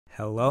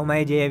Hello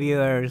my dear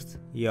viewers,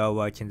 you are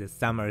watching the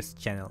Summers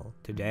channel.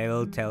 Today I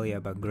will tell you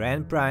about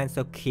Grand Prince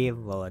of Kiev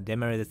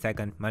Volodymir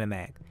II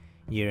Monomakh.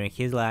 During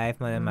his life,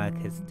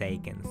 Monomakh has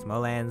taken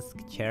Smolensk,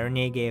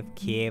 Chernihiv,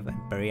 Kiev and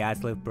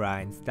Pereyasliv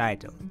prince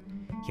titles.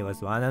 He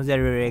was one of the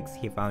Ruriks.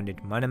 He founded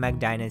Monomakh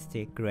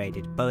dynasty,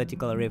 created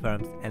political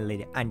reforms and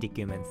led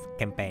anticumans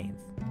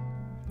campaigns.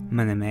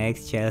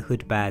 Monomakh's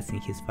childhood passed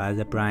in his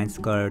father's prince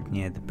court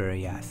near the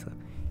Pereyasliv.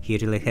 He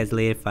usually has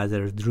led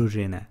father's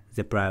Druzhina,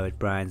 the private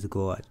prince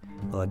god.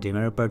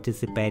 Volodymyr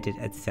participated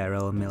at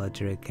several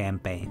military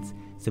campaigns,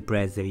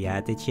 suppressed the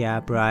Vyachechi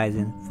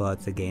uprising,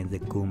 fought against the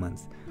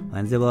Cumans.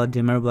 When the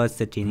Volodymyr was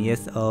 13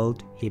 years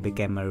old, he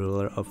became a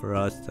ruler of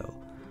Rostov.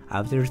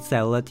 After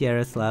Vsevolod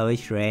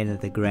Yaroslavich reign as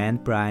the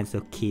Grand Prince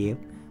of Kiev,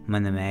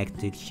 Monomakh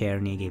took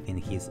Chernihiv in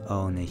his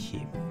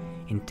ownership.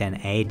 In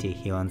 1080,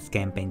 he launched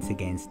campaigns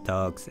against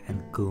Turks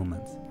and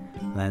Cumans.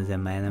 When the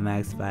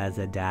Monomakh's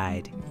father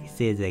died, he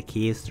ceded the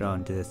Kiev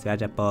throne to the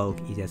Svyatopolk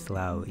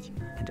Yaroslavich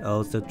and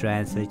also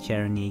transferred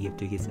Chernihiv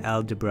to his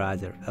elder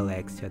brother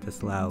Alex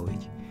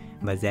Svyatoslavich.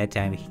 By that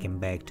time he came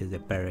back to the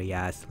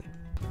Pereyasliv.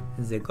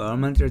 The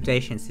government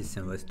rotation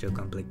system was too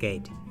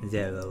complicated.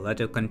 There were a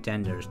lot of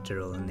contenders to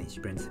rule in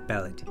each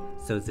principality,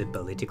 so the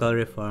political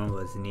reform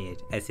was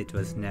needed as it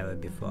was never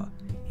before.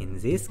 In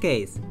this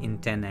case, in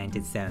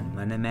 1097,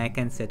 Monomakh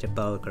and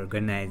Svyatopolk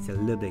organized the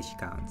Liubech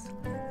Council.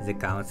 The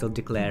council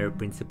declared a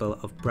principle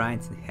of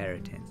prince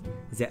inheritance.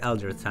 The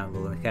elder son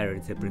will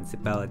inherit the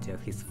principality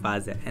of his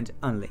father and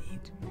only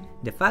it.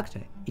 De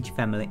facto, each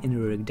family in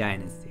Rurik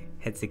dynasty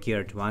had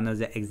secured one of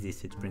the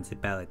existing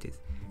principalities.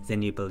 The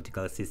new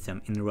political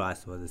system in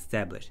Rus was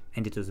established,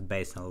 and it was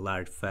based on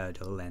large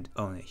feudal land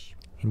ownership.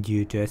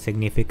 Due to a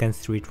significant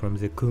threat from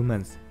the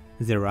Cumans,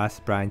 the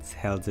Rus princes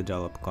held the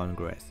Dolop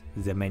Congress.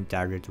 The main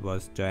target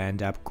was to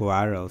end up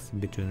quarrels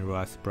between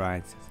Rus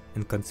princes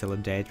and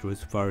consolidate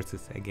Rus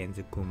forces against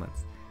the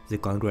Cumans. The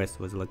Congress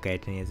was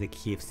located near the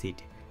Kyiv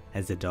city.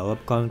 As the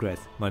Dolop Congress,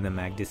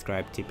 Monomakh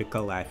described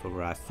typical life of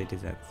Rus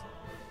citizens.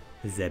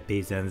 The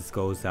peasant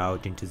goes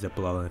out into the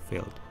plowing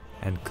field,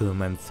 and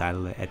Cuman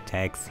suddenly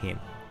attacks him,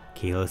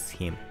 kills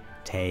him,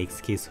 takes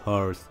his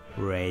horse,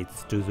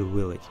 raids to the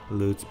village,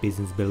 loots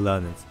peasants'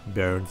 belongings,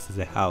 burns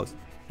the house,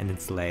 and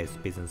enslaves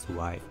peasants'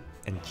 wife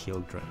and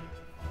children.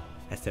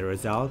 As a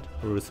result,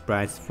 Rus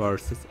prince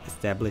forces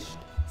established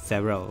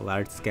several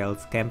large-scale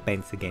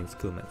campaigns against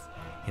Cumans.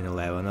 In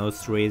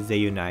 1103, the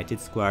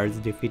united squares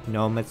defeat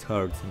nomads'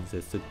 hordes in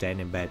the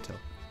Suteni battle.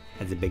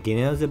 At the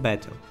beginning of the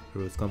battle,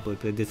 Rus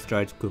completely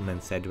destroyed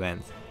Cumans'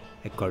 advance,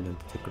 according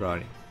to the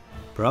chronicle.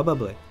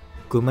 Probably,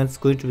 Cumans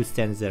couldn't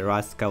withstand the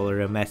Rus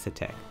cavalry mass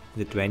attack.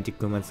 The 20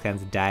 Cumans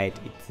hence died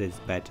in this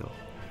battle.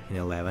 In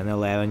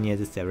 1111, near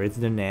the Severets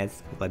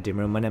Donetsk,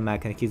 Volodymyr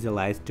Monomakh and his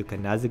allies took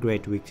another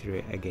great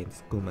victory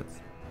against Cumans.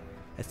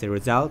 As a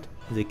result,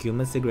 the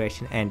Cumans'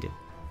 aggression ended.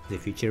 The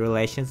future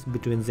relations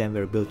between them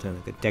were built on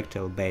a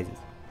contextual basis.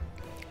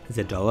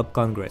 The Dolop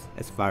Congress,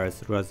 as far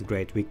as Rus'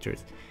 great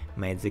victories,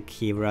 made the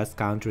Kyiv Rus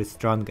country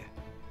stronger.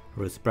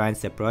 Rus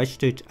princes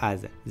approached to each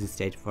other, the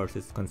state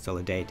forces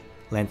consolidated,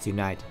 lands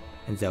united,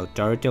 and the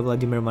authority of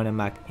Volodymyr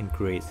Monomakh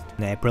increased.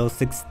 On April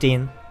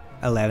 16,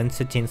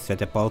 1113,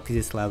 Svyatopolk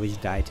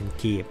Yaroslavich died in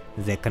Kiev.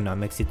 The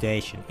economic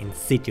situation in the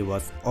city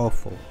was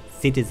awful.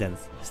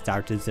 Citizens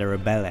started the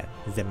rebellion.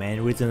 The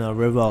main reason of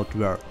revolt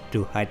were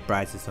too high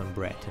prices on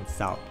bread and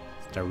salt,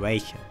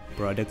 starvation,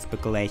 product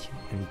speculation,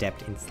 and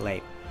debt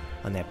enslaved.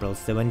 On April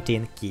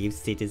 17, Kiev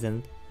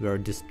citizens were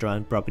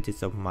destroying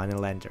properties of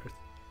moneylenders.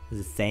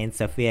 The St.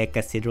 Sophia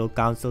Cathedral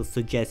Council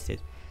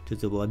suggested to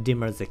the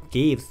Volodymyr the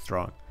Kiev's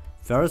throne.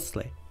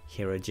 Firstly,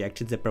 he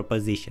rejected the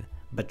proposition,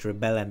 but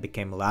rebellion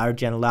became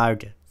larger and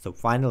larger, so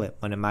finally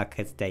Monomakh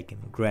has taken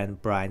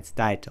Grand Prince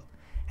title.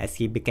 As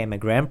he became a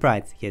Grand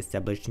Prince, he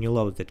established new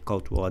laws that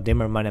called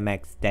Volodymyr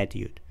Monomakh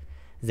Statute.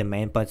 The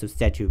main points of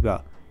statute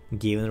were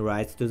giving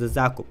rights to the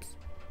zakups,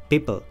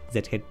 people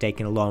that had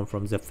taken loan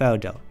from the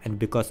feudal, and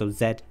because of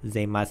that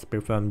they must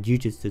perform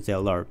duties to their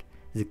lord.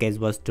 The case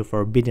was to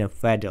forbidden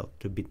feudal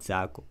to be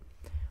zakup,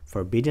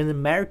 forbidden a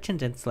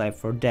merchant and slave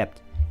for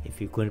debt. If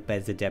he couldn't pay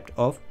the debt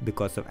off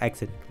because of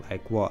accident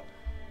like war,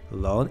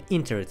 loan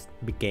interest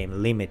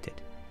became limited.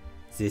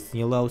 This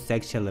new law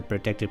actually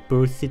protected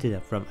poor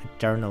citizens from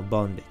eternal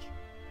bondage.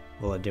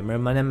 Volodymyr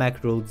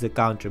Monomakh ruled the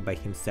country by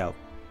himself.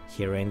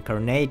 He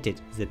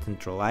reincarnated the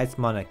centralized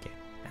monarchy,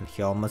 and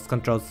he almost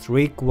controlled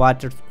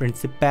 3/4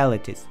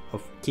 principalities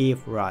of Kyiv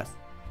Rus.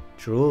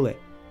 Truly,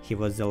 he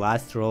was the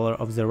last ruler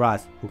of the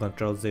Rus who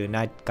controlled the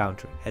united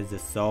country as the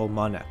sole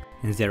monarch.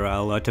 There are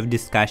a lot of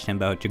discussion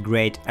about a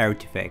great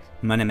artifact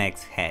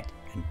Monomakh's had.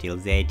 Until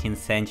the 18th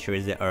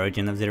century, the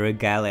origin of the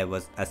regalia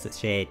was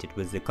associated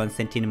with the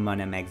Constantine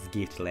Monomakh's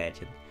gift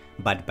legend.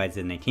 But by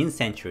the 19th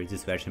century,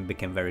 this version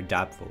became very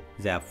doubtful.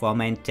 There are 4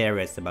 main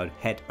theories about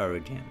head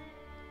origin: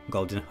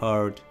 Golden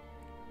Horde,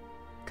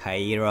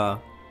 Cairo,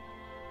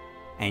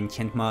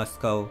 Ancient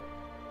Moscow,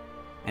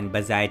 and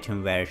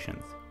Byzantium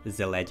versions.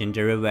 The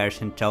legendary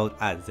version told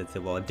us that the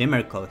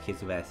Volodymyr called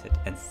his vessel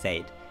and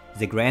said,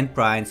 The Grand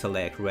Prince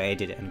Oleg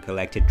raided and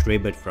collected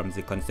tribute from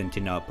the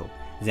Constantinople.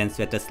 Then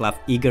Sviatoslav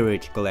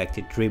Igorich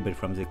collected tribute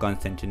from the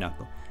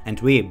Constantinople, and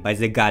we, by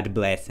the God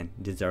blessing,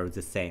 deserve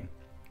the same.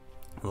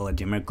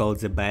 Volodymyr called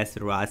the best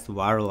Rus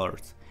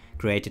warlords,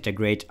 created a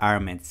great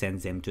army and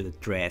sent them to the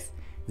Thrace.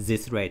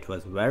 This raid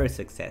was very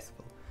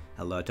successful.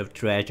 A lot of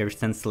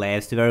treasures and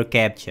slaves were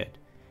captured.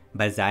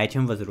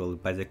 Byzantium was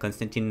ruled by the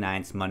Constantine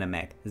IX's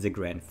Monomakh, the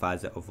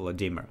grandfather of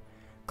Volodymyr.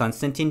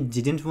 Constantine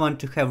didn't want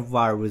to have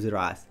war with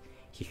Rus.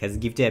 He has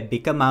given a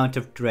big amount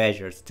of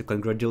treasures to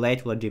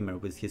congratulate Volodymyr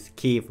with his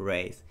Kyiv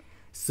Rus.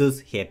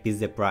 Thus he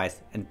appeased the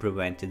price and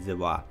prevented the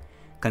war.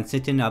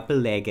 Constantinople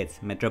legates,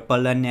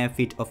 Metropolitan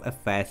Neophyte of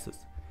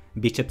Ephesus,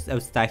 bishops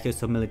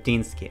Eustachius of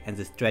Miletinsky and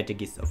the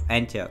strategists of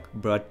Antioch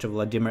brought to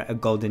Volodymyr a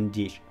golden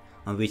dish,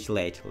 on which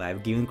laid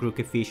life-giving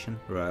crucifixion,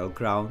 royal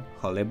crown,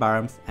 holy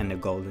arms, and a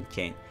golden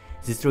chain.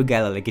 This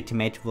regala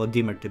legitimated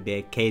Volodymyr to be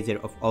a Kaiser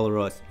of all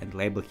Rus and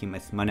labeled him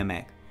as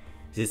Monomakh.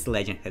 This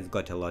legend has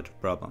got a lot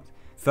of problems.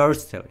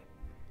 Firstly,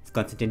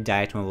 Constantine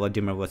died when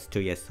Volodymyr was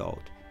 2 years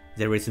old.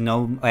 There is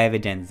no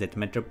evidence that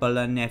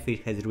Metropolitan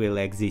Neophyte has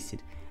really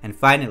existed. And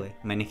finally,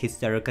 many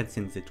historians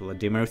think that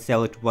Volodymyr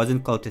Seleucid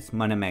wasn't called as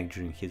Monomakh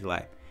during his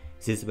life.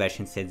 This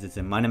version says that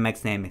the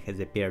Monomakh's name has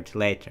appeared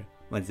later,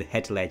 when the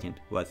head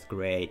legend was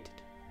created.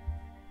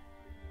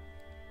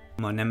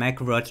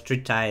 Monomakh wrote a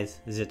treatise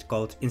that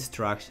called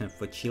Instruction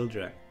for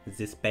Children.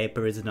 This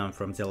paper is known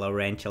from the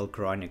Laurential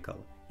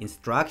Chronicle.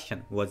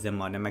 Instruction was the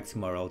Monomakh's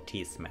moral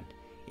testament.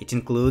 It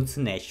includes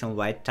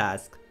nationwide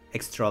tasks,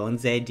 extolling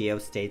the idea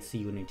of states'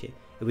 unity,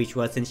 which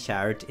was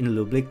enshrined in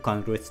Liubech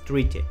Congress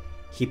Treaty.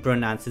 He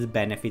pronounces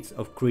benefits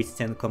of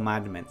Christian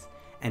commandments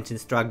and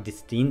instructs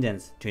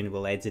descendants to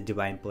emulate the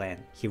divine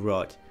plan. He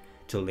wrote,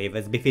 "To live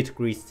as befit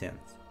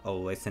Christians,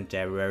 always and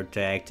everywhere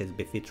to act as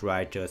befit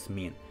righteous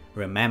men,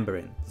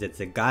 remembering that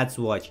the God's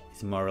watch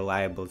is more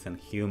reliable than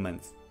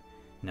humans."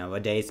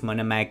 Nowadays,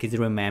 Monomakh is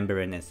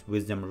remembered as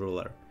wisdom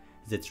ruler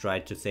that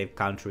tried to save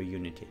country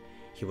unity.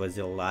 He was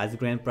the last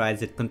grand prince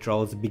that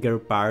controls bigger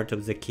part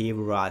of the Kyiv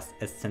Rus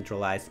as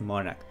centralized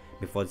monarch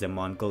before the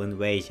Mongol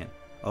invasion.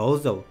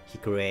 Although he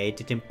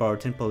created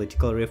important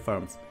political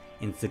reforms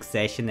in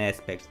succession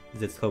aspects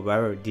that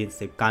however didn't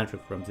save country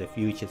from the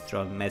future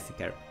strong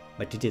massacre,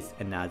 but it is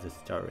another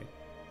story.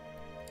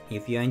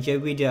 If you enjoy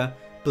video,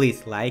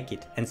 please like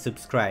it and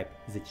subscribe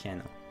the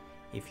channel.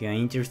 If you are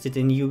interested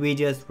in new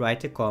videos,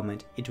 write a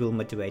comment, it will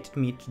motivate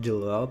me to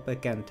develop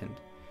content.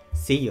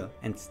 See you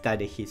and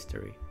study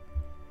history.